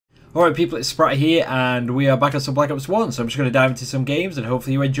Alright people, it's Spratt here and we are back on some Black Ops 1, so I'm just going to dive into some games and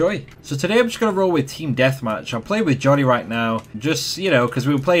hopefully you enjoy. So today I'm just going to roll with Team Deathmatch. I'm playing with Johnny right now, just, you know, because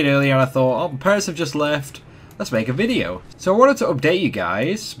we were playing earlier and I thought, oh, my parents have just left, let's make a video. So I wanted to update you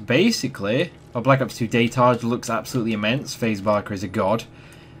guys, basically, our Black Ops 2 Daytage looks absolutely immense, FaZe Barker is a god.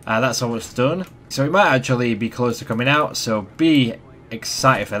 That's almost done, so it might actually be close to coming out, so be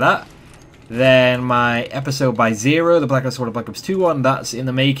excited for that. Then my episode by Zero, the Black Ops 1 and Black Ops 2 one, that's in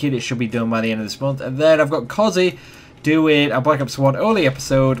the making. It should be done by the end of this month. And then I've got Cozzy doing a Black Ops 1 early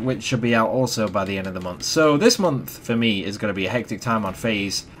episode, which should be out also by the end of the month. So this month, for me, is going to be a hectic time on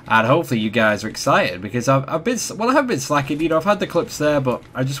FaZe. And hopefully you guys are excited, because I have been slacking. You know, I've had the clips there, but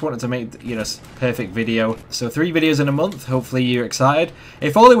I just wanted to make, you know, perfect video. So 3 videos in a month. Hopefully you're excited.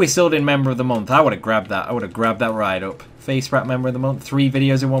 If only we still did Member of the Month, I would have grabbed that. I would have grabbed that right up. FaZe Spratt Member of the Month, 3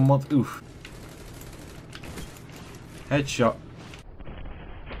 videos in 1 month. Oof. Headshot.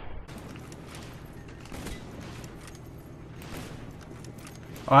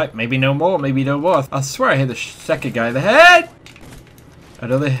 Alright, maybe no more, maybe no more. I swear I hit the second guy in the head!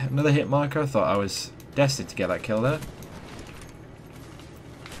 Another hit marker. I thought I was destined to get that kill there.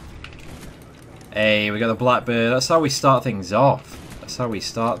 Hey, we got the Blackbird. That's how we start things off. That's how we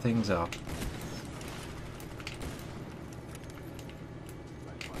start things off.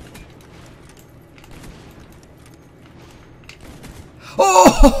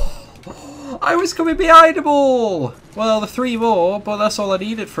 Oh! I was coming behind the ball! Well, the 3 more, but that's all I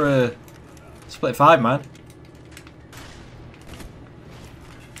needed for a split 5, man.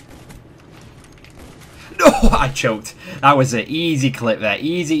 No! I choked. That was an easy clip there.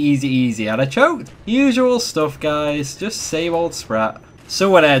 Easy, easy, easy. And I choked. Usual stuff, guys. Just same old Sprat.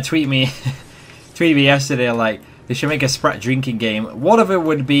 Someone tweeted me yesterday, like, they should make a Sprat drinking game. One of it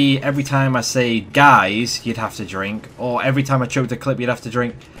would be every time I say guys, you'd have to drink. Or every time I choked a clip, you'd have to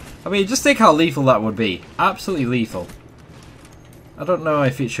drink. I mean, just think how lethal that would be. Absolutely lethal. I don't know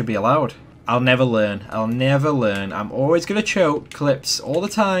if it should be allowed. I'll never learn. I'll never learn. I'm always going to choke clips all the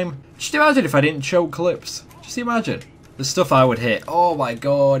time. Just imagine if I didn't choke clips. Just imagine. The stuff I would hit. Oh my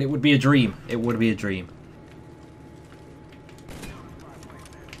god, it would be a dream. It would be a dream.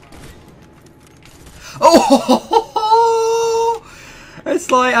 Oh! It's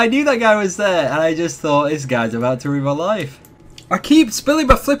like, I knew that guy was there, and I just thought, this guy's about to ruin my life. I keep spilling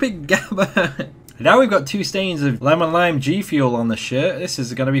my flipping gamma. Now we've got 2 stains of lemon lime G Fuel on the shirt. This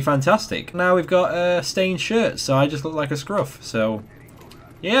is going to be fantastic. Now we've got stained shirts, so I just look like a scruff. So,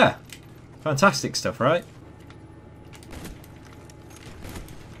 yeah. Fantastic stuff, right?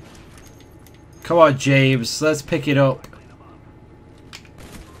 Come on, James. Let's pick it up.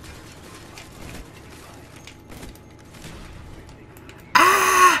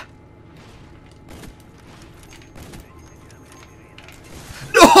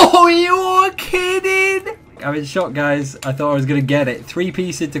 Oh, you're kidding! I'm in shock, guys. I thought I was going to get it.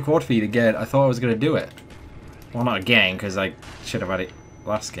 3-piece into quad feed again. I thought I was going to do it. Well, not again, because I should have had it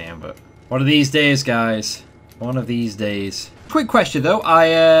last game, but... one of these days, guys. One of these days. Quick question, though.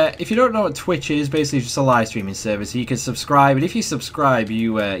 If you don't know what Twitch is, basically just a live streaming service. You can subscribe, and if you subscribe,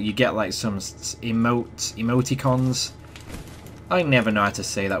 you get, like, some emoticons. I never know how to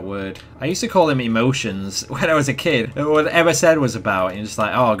say that word. I used to call them emotions when I was a kid. What MSN was about, and you're just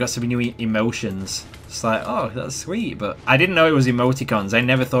like, oh, I got some new emotions. It's like, oh, that's sweet, but I didn't know it was emoticons. I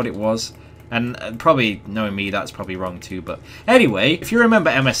never thought it was. And probably, knowing me, that's probably wrong too, but... anyway, if you remember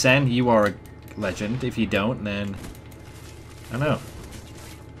MSN, you are a legend. If you don't, then... I don't know.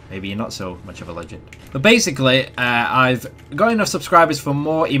 Maybe you're not so much of a legend. But basically, I've got enough subscribers for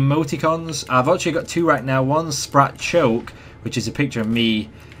more emoticons. I've actually got 2 right now. One's Sprat Choke, which is a picture of me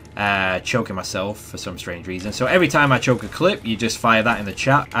choking myself for some strange reason. So every time I choke a clip, you just fire that in the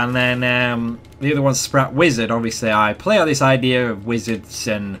chat. And then the other one's Sprat Wizard. Obviously, I play out this idea of wizards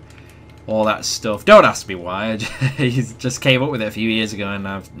and all that stuff. Don't ask me why. I just came up with it a few years ago and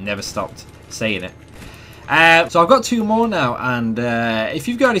I've never stopped saying it. So I've got 2 more now, and if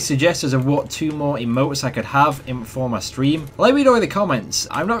you've got any suggestions of what 2 more emotes I could have for my stream, let me know in the comments.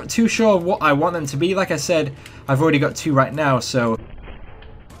 I'm not too sure what I want them to be. Like I said, I've already got 2 right now, so...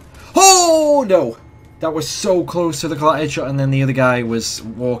 oh, no! That was so close to the headshot, and then the other guy was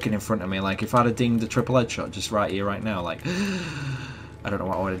walking in front of me. Like, if I'd have dinged the triple headshot just right here, right now, like... I don't know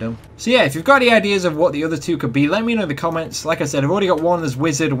what I would have done. So yeah, if you've got any ideas of what the other 2 could be, let me know in the comments. Like I said, I've already got one that's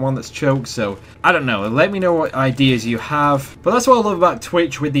Wizard and one that's Choke, so I don't know. Let me know what ideas you have. But that's what I love about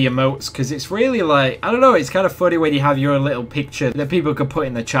Twitch with the emotes, because it's really like, I don't know, it's kind of funny when you have your little picture that people can put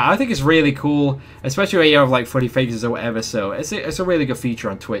in the chat. I think it's really cool, especially when you have like funny faces or whatever, so it's a really good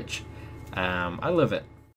feature on Twitch. I love it.